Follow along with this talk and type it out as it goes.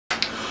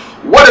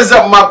is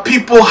up, my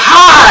people?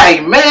 Hi,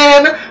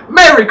 man.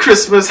 Merry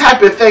Christmas,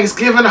 Happy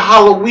Thanksgiving,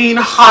 Halloween,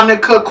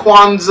 Hanukkah,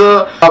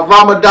 Kwanzaa,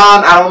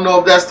 Ramadan. I don't know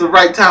if that's the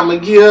right time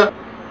of year.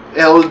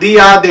 El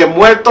Dia de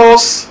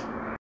Muertos.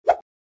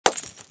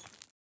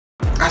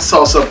 I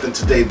saw something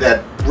today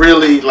that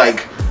really,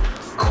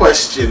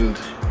 questioned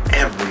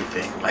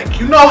everything.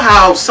 You know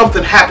how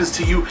something happens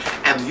to you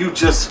and you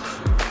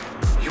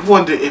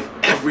wonder if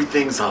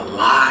everything's a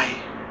lie?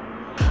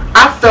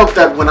 I felt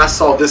that when I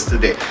saw this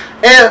today,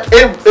 and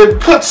it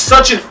put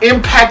such an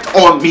impact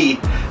on me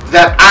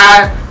that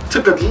I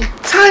took a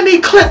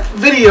tiny clip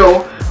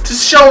video to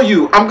show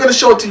you. I'm going to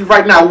show it to you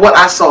right now what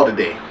I saw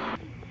today.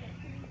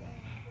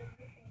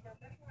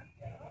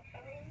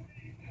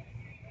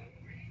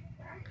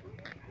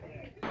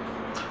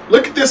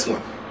 Look at this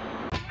one.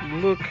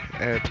 Look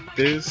at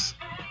this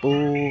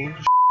bullshit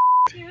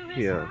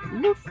here.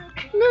 Look,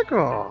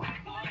 nigga,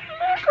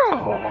 come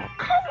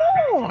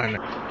on.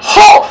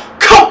 Oh,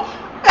 come!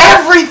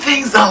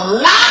 Everything's a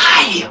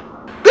lie.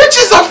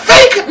 Bitches are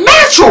fake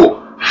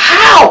natural.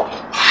 How?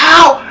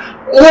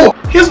 Oh,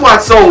 here's why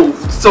it's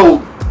so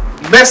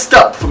messed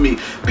up for me.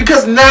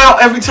 Because now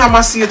every time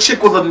I see a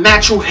chick with a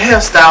natural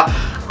hairstyle,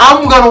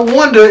 I'm gonna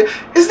wonder,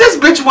 is this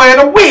bitch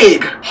wearing a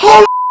wig?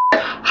 Holy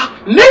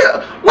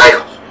nigga,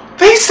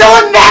 they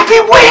selling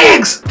nappy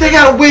wigs. They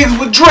got wigs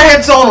with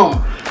dreads on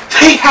them.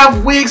 They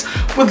have wigs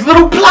with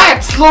little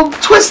plaits, little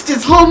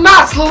twisteds, little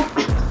knots, little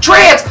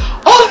dreads.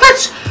 All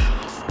that.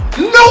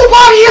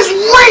 Nobody is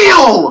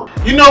real.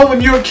 You know when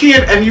you're a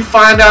kid and you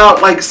find out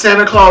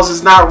Santa Claus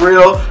is not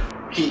real,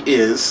 he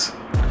is.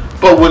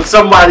 But when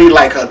somebody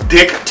a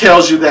dick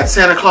tells you that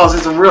Santa Claus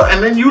isn't real,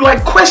 and then you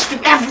question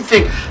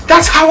everything,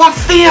 that's how I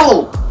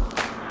feel.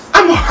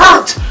 I'm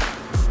hurt.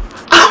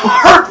 I'm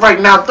hurt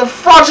right now. The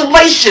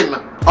fraudulation.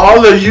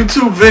 All the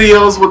YouTube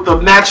videos with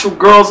the natural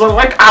girls,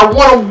 I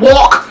want to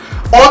walk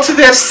onto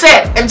their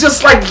set and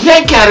just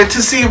yank at it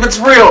to see if it's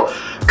real.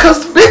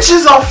 Cause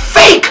bitches are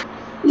fake.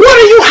 What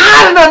are you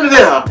hiding under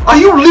there? Are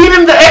you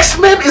leading the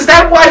X-Men? Is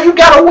that why you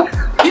got a...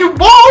 You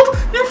bald?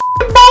 You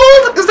f***ing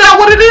bald? Is that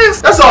what it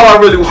is? That's all I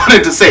really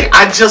wanted to say.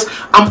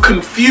 I'm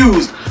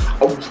confused.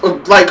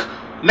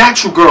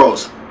 Natural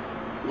girls.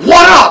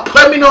 What up?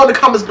 Let me know in the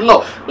comments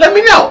below. Let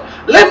me know.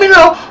 Let me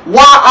know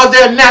why are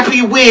there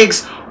nappy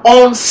wigs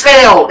on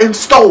sale in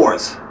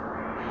stores?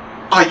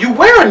 Are you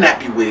wearing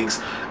nappy wigs?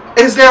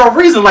 Is there a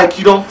reason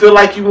you don't feel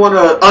like you want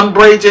to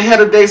unbraid your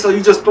head a day, so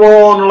you just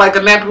throw on a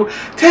nappy wig?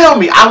 Tell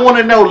me. I want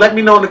to know. Let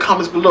me know in the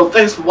comments below.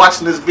 Thanks for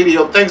watching this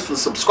video. Thanks for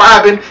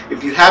subscribing.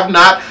 If you have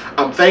not,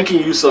 I'm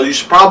thanking you, so you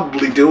should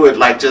probably do it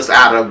just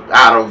out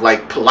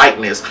of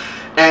politeness.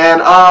 And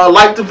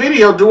like the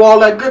video, do all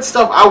that good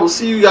stuff. I will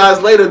see you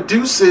guys later.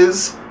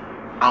 Deuces.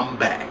 I'm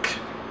back.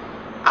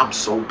 I'm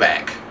so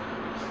back.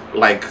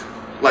 Like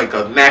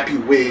a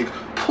nappy wig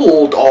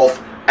pulled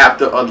off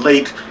after a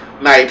late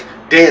night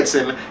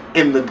dancing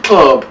in the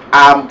club.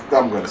 I'm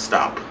gonna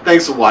stop.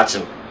 Thanks for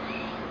watching.